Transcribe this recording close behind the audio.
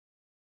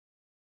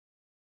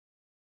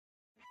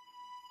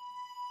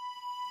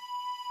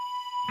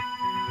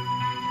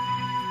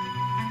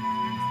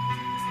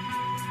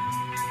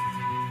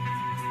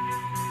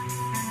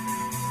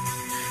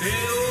He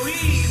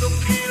oído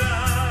que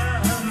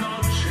la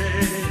noche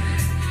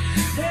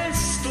es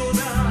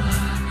toda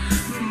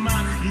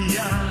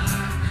magia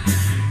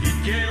y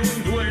que un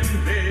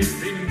duende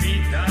te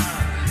invita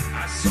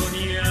a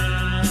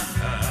soñar.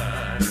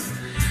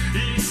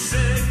 Y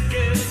sé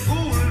que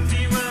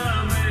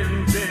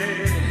últimamente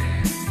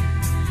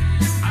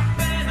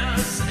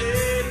apenas he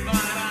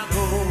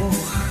parado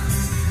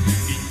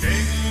y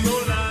tengo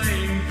la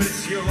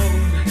impresión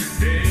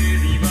de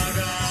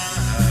divagar.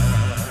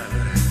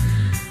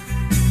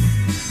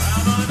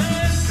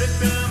 Amanece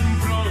tan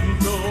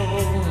pronto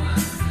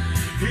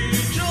y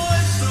yo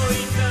estoy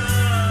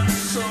tan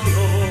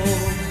solo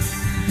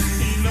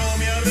y no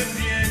me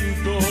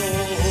arrepiento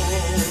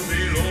de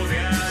lo de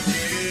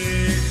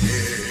ayer.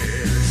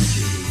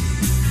 Sí,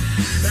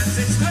 las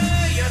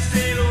estrellas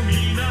te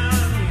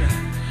iluminan,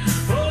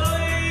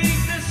 hoy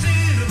te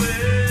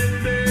sirven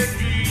de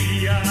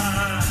guía.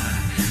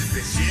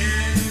 Te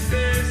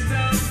sientes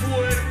tan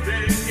fuerte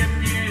que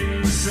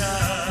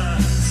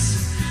piensas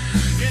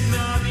que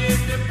nadie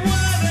te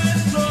puede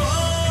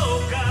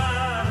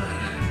tocar.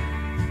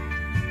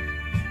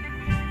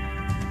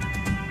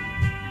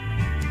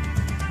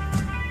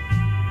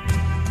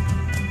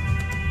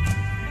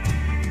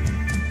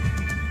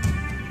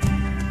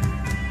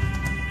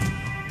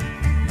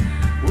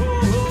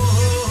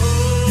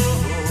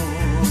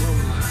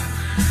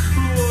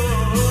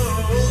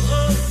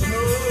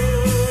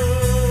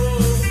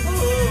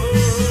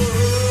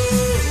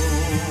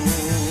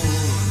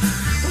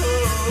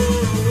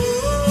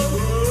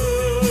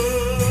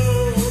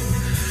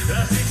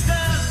 Las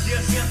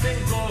distancias se hacen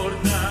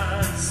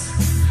cortas,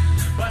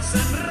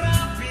 pasan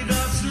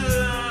rápidas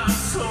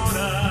las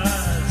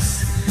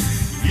horas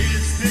y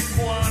este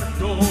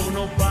cuarto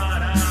no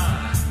para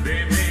de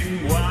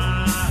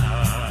menguar.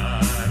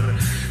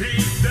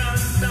 Y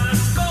tantas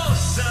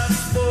cosas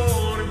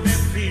por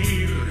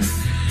decir,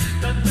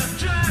 tanta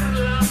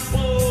charla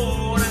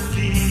por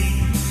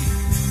aquí.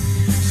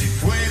 Si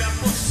fuera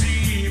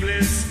posible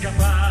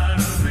escapar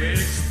de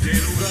este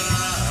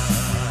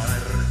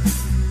lugar.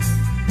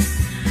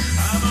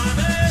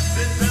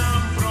 Amanece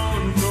tan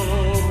pronto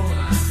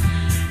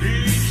y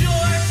yo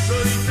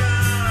estoy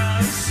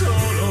tan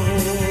solo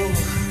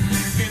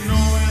que no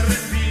me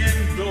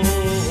arrepiento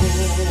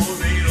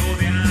de lo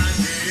de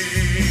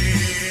ayer.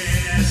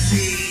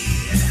 Sí,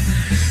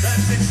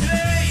 las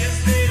estrellas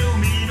te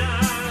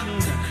iluminan,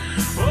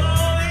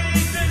 hoy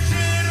te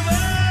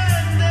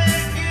sirven de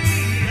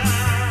guía.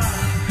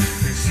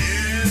 Te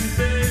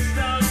sientes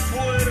tan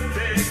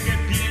fuerte que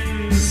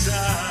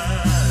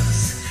piensas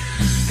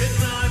que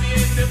nadie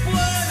te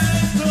puede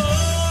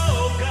tocar.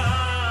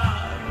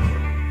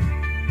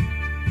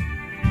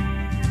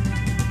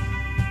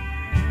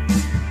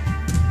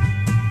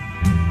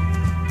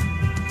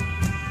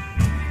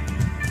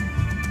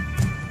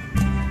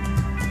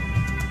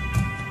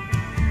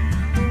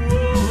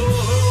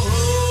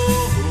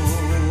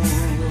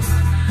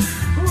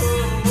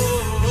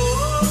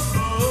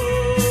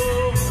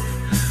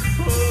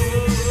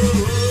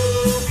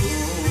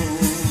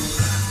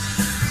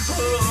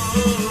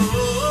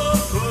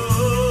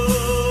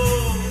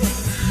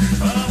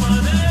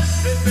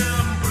 Amanece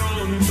tan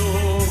pronto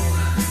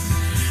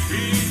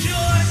y yo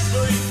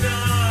estoy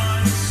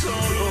tan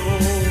solo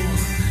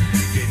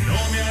que no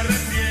me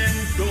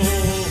arrepiento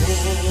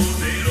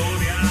de lo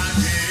de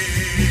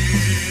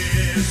ayer.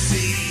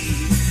 Sí,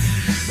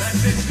 las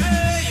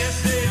estrellas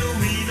te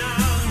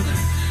iluminan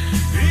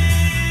y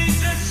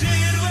te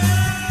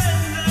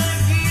sirven de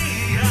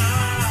guía.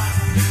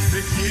 Te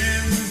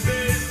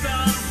sientes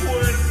tan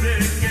fuerte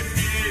que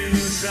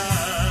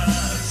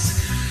piensas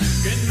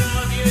que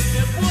nadie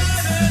te puede